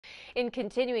In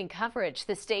continuing coverage,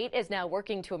 the state is now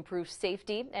working to improve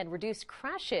safety and reduce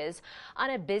crashes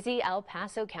on a busy El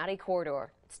Paso County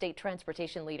corridor. State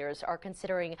transportation leaders are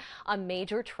considering a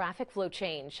major traffic flow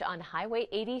change on Highway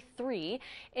 83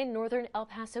 in northern El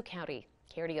Paso County.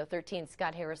 CDOT 13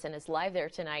 Scott Harrison is live there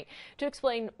tonight to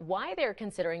explain why they're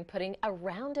considering putting a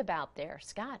roundabout there.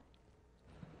 Scott.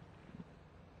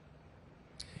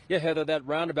 Yeah, Heather, that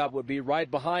roundabout would be right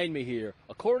behind me here.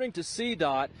 According to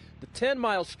CDOT, the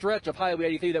 10-mile stretch of Highway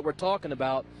 83 that we're talking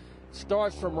about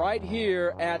starts from right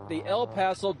here at the El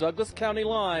Paso-Douglas County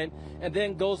line and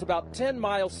then goes about 10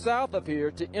 miles south of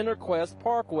here to Interquest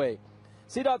Parkway.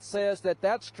 CDOT says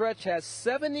that stretch has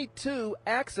 72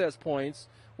 access points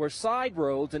where side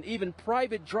roads and even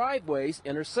private driveways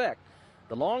intersect.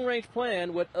 The long-range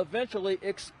plan would eventually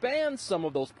expand some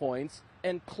of those points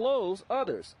and close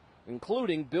others,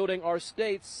 including building our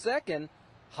state's second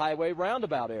highway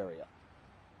roundabout area.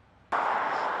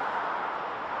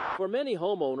 For many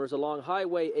homeowners along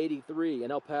Highway 83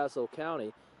 in El Paso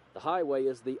County, the highway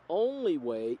is the only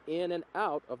way in and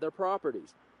out of their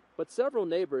properties. But several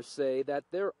neighbors say that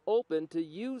they're open to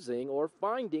using or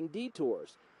finding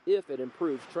detours if it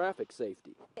improves traffic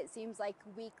safety. It seems like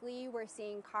weekly we're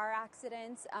seeing car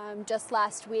accidents. Just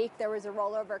last week there was a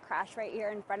rollover crash right here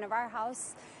in front of our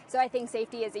house. So I think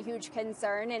safety is a huge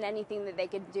concern, and anything that they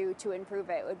could do to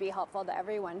improve it would be helpful to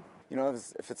everyone. You know,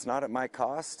 if it's not at my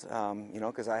cost,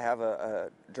 because I have a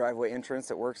driveway entrance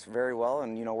that works very well,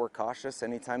 and, we're cautious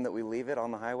anytime that we leave it on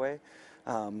the highway.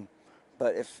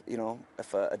 But if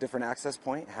a different access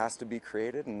point has to be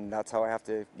created, and that's how I have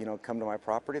to, come to my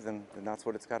property, then that's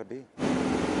what it's got to be.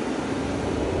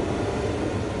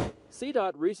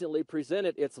 CDOT recently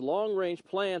presented its long-range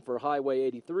plan for Highway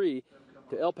 83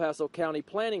 to El Paso County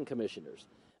planning commissioners.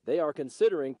 They are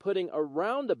considering putting a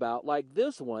roundabout like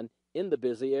this one in the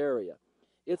busy area.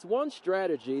 It's one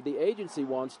strategy the agency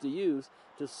wants to use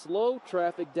to slow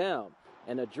traffic down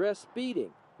and address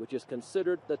speeding, which is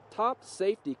considered the top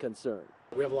safety concern.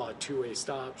 We have a lot of two-way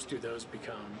stops. Do those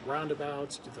become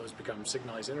roundabouts? Do those become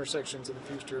signalized intersections in the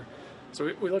future?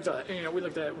 So we looked at,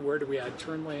 where do we add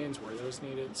turn lanes, where those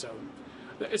needed. So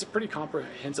it's a pretty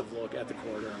comprehensive look at the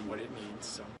corridor and what it needs.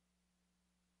 So.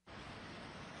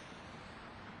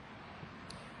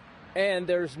 And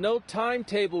there's no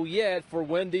timetable yet for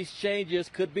when these changes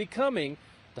could be coming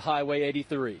to Highway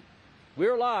 83.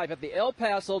 We're live at the El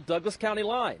Paso-Douglas County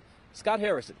line. Scott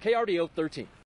Harrison, KRDO 13.